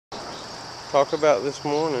Talk about this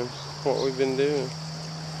morning, what we've been doing.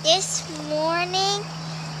 This morning,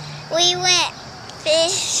 we went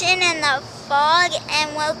fishing in the fog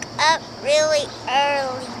and woke up really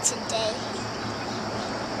early today.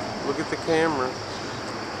 Look at the camera.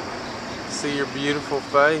 See your beautiful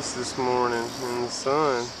face this morning in the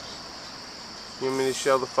sun. You want me to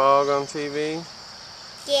show the fog on TV?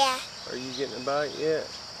 Yeah. Are you getting a bite yet?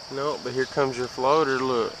 No, but here comes your floater,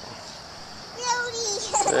 look.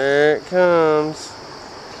 There it comes.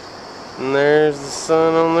 And there's the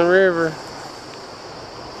sun on the river.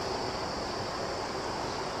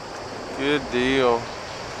 Good deal.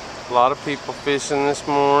 A lot of people fishing this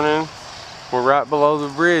morning. We're right below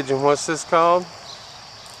the bridge, and what's this called?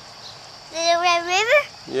 The Red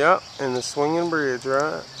River? Yep, and the swinging bridge,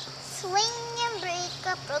 right? Swinging bridge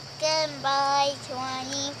got broken by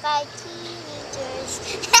 25 teenagers.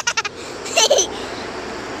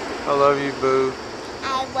 I love you, Boo.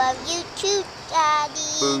 I love you too,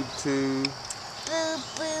 Daddy. Boo too. Boo,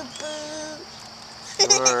 boo, boo.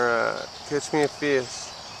 Alright, catch me a fish.